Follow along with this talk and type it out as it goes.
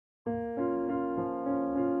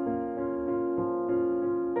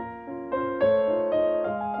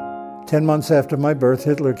10 months after my birth,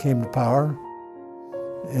 Hitler came to power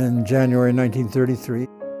in January 1933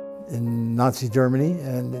 in Nazi Germany,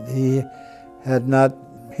 and he had not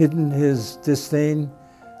hidden his disdain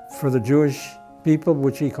for the Jewish people,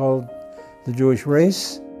 which he called the Jewish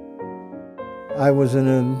race. I was in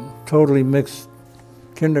a totally mixed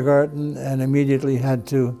kindergarten and immediately had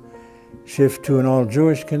to shift to an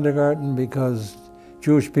all-Jewish kindergarten because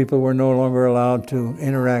Jewish people were no longer allowed to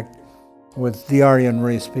interact with the Aryan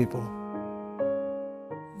race people.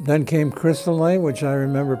 Then came Crystal Night, which I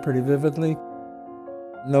remember pretty vividly.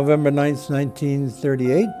 November 9th,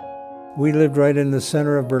 1938. We lived right in the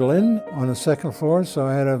center of Berlin on the second floor, so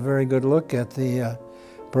I had a very good look at the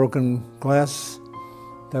broken glass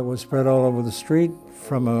that was spread all over the street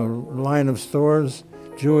from a line of stores,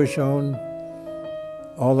 Jewish-owned.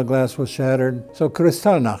 All the glass was shattered. So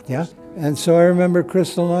Kristallnacht, yeah? And so I remember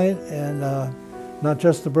Crystal Night, and not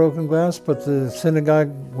just the broken glass, but the synagogue,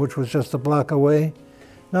 which was just a block away.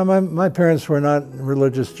 Now, my parents were not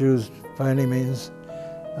religious Jews by any means,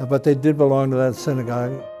 but they did belong to that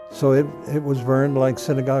synagogue. So it was burned like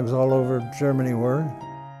synagogues all over Germany were.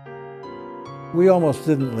 We almost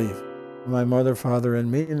didn't leave, my mother, father, and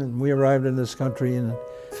me, and we arrived in this country in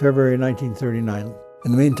February 1939.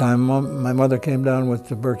 In the meantime, my mother came down with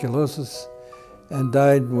tuberculosis and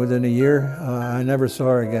died within a year. I never saw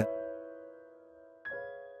her again.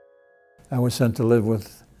 I was sent to live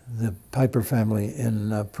with the Piper family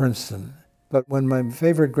in Princeton. But when my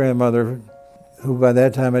favorite grandmother, who by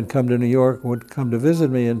that time had come to New York, would come to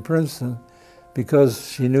visit me in Princeton,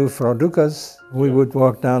 because she knew Frau Dukas, we would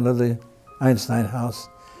walk down to the Einstein house.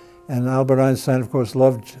 And Albert Einstein, of course,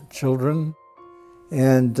 loved children.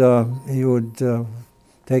 And he would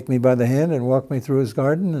take me by the hand and walk me through his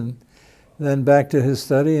garden, and then back to his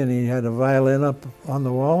study, and he had a violin up on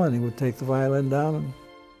the wall, and he would take the violin down and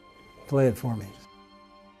play it for me.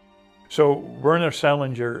 So Werner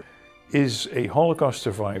Salinger is a Holocaust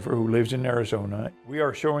survivor who lives in Arizona. We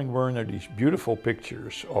are showing Werner these beautiful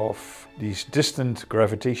pictures of these distant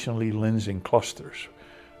gravitationally lensing clusters,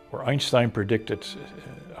 where Einstein predicted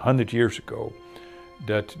 100 years ago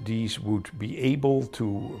that these would be able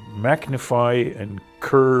to magnify and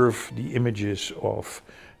curve the images of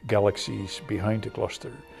galaxies behind the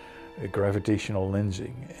cluster, gravitational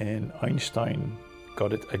lensing. And Einstein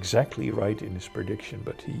got it exactly right in his prediction,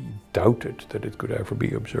 but he doubted that it could ever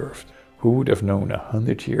be observed. Who would have known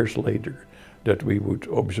 100 years later that we would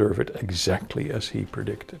observe it exactly as he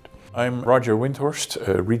predicted? I'm Roger Windhorst,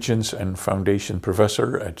 a Regents and Foundation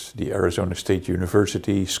Professor at the Arizona State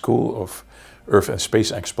University School of Earth and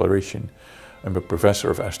Space Exploration. I'm a Professor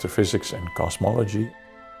of Astrophysics and Cosmology.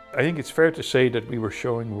 I think it's fair to say that we were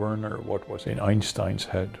showing Werner what was in Einstein's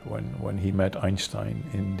head when he met Einstein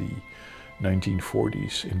in the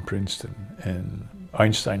 1940s in Princeton. And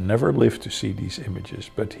Einstein never lived to see these images,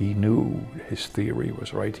 but he knew his theory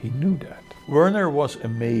was right. He knew that. Werner was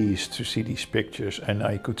amazed to see these pictures, and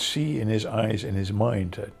I could see in his eyes, in his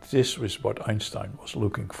mind, that this was what Einstein was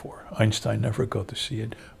looking for. Einstein never got to see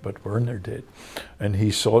it, but Werner did. And he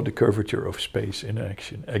saw the curvature of space in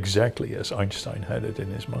action, exactly as Einstein had it in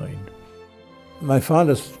his mind. My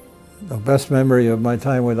fondest, the best memory of my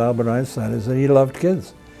time with Albert Einstein is that he loved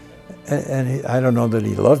kids. And I don't know that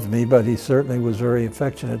he loved me, but he certainly was very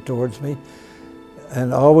affectionate towards me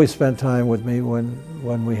and always spent time with me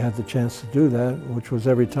when we had the chance to do that, which was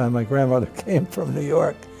every time my grandmother came from New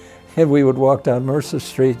York. And we would walk down Mercer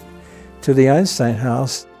Street to the Einstein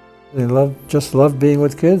house. He just loved being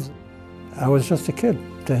with kids. I was just a kid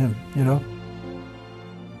to him, you know.